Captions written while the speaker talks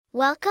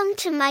Welcome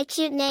to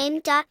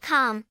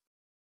mycutename.com.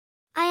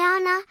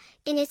 Ayanna,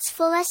 in its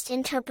fullest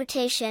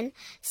interpretation,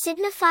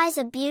 signifies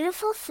a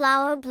beautiful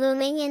flower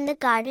blooming in the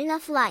garden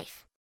of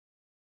life.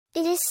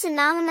 It is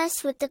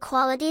synonymous with the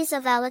qualities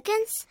of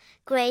elegance,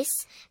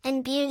 grace,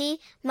 and beauty,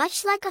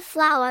 much like a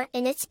flower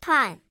in its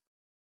prime.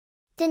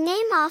 The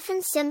name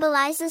often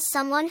symbolizes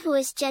someone who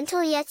is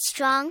gentle yet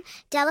strong,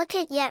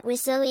 delicate yet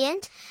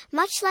resilient,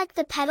 much like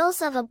the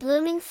petals of a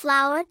blooming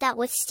flower that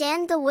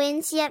withstand the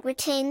winds yet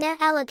retain their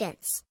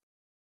elegance.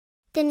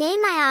 The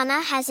name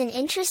Ayanna has an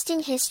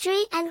interesting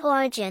history and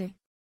origin.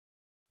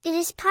 It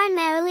is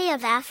primarily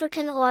of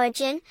African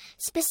origin,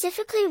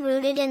 specifically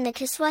rooted in the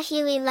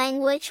Kiswahili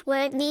language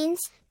where it means,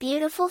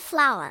 beautiful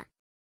flower.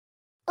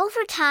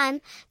 Over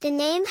time, the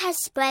name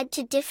has spread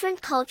to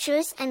different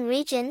cultures and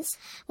regions,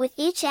 with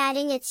each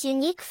adding its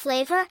unique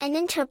flavor and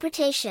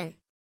interpretation.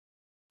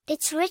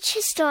 Its rich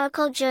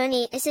historical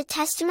journey is a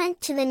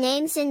testament to the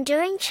name's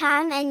enduring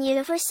charm and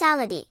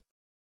universality.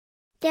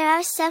 There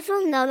are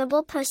several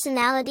notable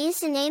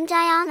personalities named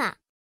Ayanna.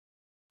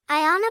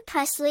 Ayanna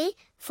Pressley,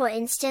 for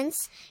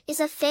instance, is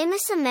a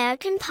famous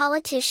American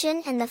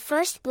politician and the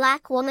first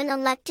Black woman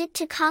elected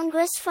to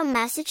Congress from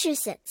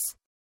Massachusetts.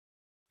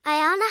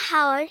 Ayanna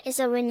Howard is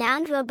a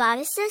renowned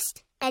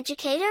roboticist,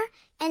 educator,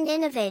 and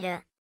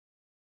innovator.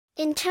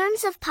 In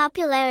terms of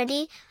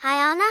popularity,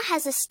 Ayanna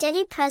has a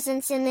steady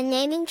presence in the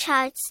naming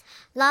charts,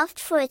 loved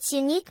for its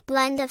unique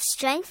blend of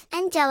strength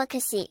and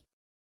delicacy.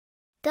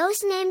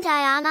 Those named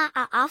Ayanna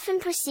are often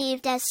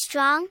perceived as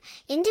strong,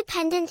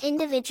 independent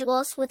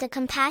individuals with a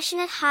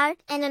compassionate heart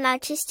and an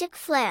artistic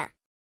flair.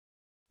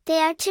 They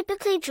are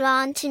typically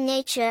drawn to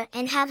nature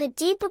and have a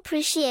deep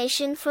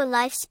appreciation for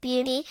life's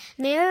beauty,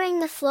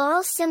 mirroring the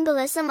floral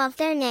symbolism of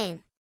their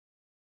name.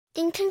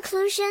 In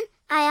conclusion,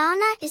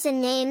 Ayanna is a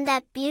name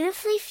that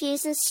beautifully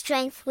fuses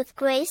strength with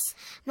grace,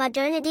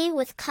 modernity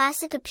with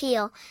classic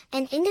appeal,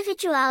 and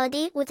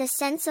individuality with a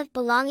sense of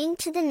belonging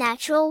to the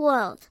natural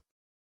world.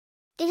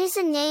 It is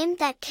a name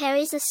that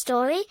carries a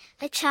story,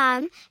 a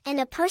charm, and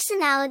a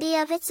personality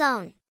of its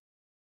own.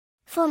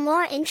 For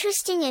more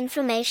interesting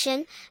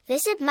information,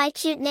 visit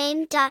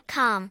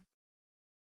mycutename.com.